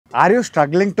Are you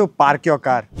struggling to park your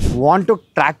car? Want to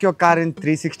track your car in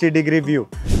 360-degree view?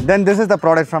 Then this is the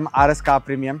product from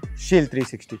Rscarpremium Shield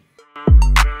 360.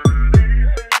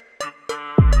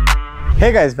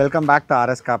 Hey guys, welcome back to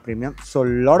Rscarpremium. So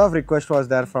lot of request was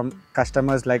there from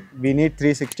customers like we need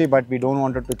 360 but we don't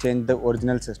want to change the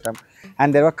original system.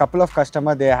 And there were a couple of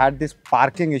customers, they had this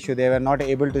parking issue. They were not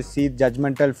able to see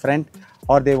judgmental front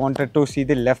or they wanted to see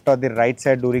the left or the right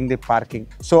side during the parking.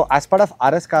 So as part of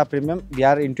Rscarpremium, we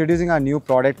are introducing a new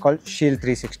product called Shield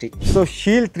 360. So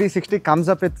Shield 360 comes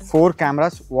up with 4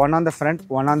 cameras, one on the front,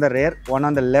 one on the rear, one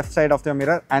on the left side of the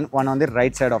mirror and one on the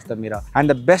right side of the mirror. And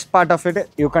the best part of it,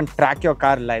 you can track your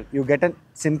car live. You get a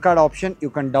SIM card option,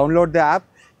 you can download the app,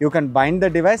 you can bind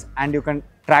the device and you can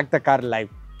track the car live.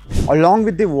 Along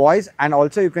with the voice, and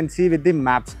also you can see with the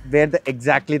maps where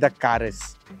exactly the car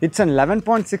is. It's an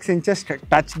 11.6 inches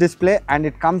touch display and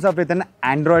it comes up with an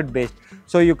Android based.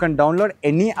 So you can download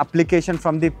any application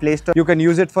from the Play Store. You can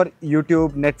use it for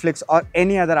YouTube, Netflix or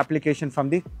any other application from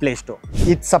the Play Store.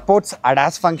 It supports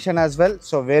ADAS function as well.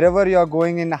 So wherever you are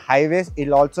going in highways,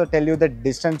 it'll also tell you the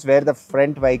distance where the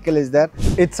front vehicle is there.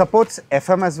 It supports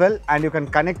FM as well and you can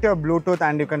connect your Bluetooth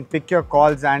and you can pick your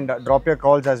calls and drop your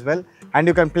calls as well. And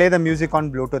you can play the music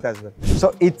on Bluetooth as well.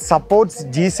 So it supports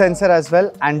G sensor as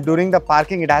well, and during the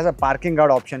parking it has a parking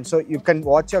guard option, so you can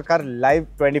watch your car live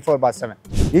 24/7.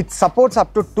 It supports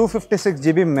up to 256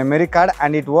 GB memory card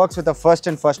and it works with the first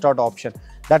in first out option.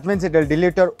 That means it will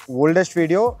delete your oldest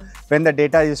video when the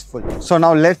data is full. So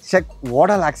now let's check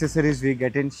what all accessories we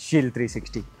get in Shield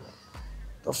 360.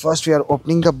 So first we are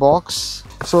opening the box.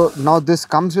 So now this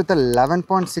comes with a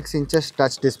 11.6 inches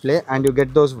touch display and you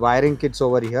get those wiring kits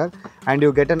over here and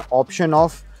you get an option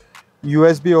of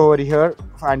USB over here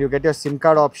and you get your SIM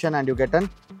card option and you get a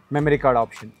memory card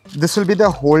option. This will be the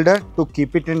holder to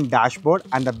keep it in dashboard,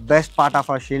 and the best part of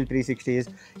our Shield 360 is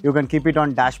you can keep it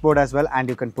on dashboard as well and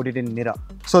you can put it in mirror.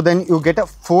 So then you get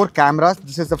 4 cameras.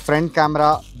 This is the front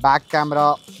camera, back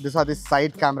camera, these are the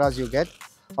side cameras you get.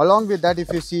 Along with that,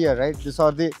 if you see here, right, these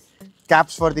are the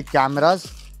caps for the cameras.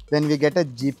 Then we get a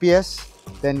GPS,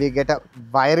 then we get a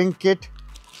wiring kit,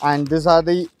 and these are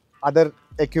the other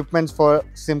equipments for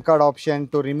SIM card option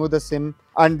to remove the SIM,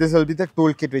 and this will be the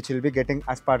toolkit which you'll be getting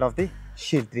as part of the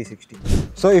Shield 360.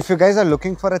 So if you guys are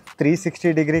looking for a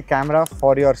 360-degree camera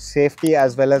for your safety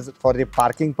as well as for the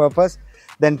parking purpose,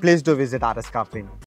 then please do visit Rscarpremium.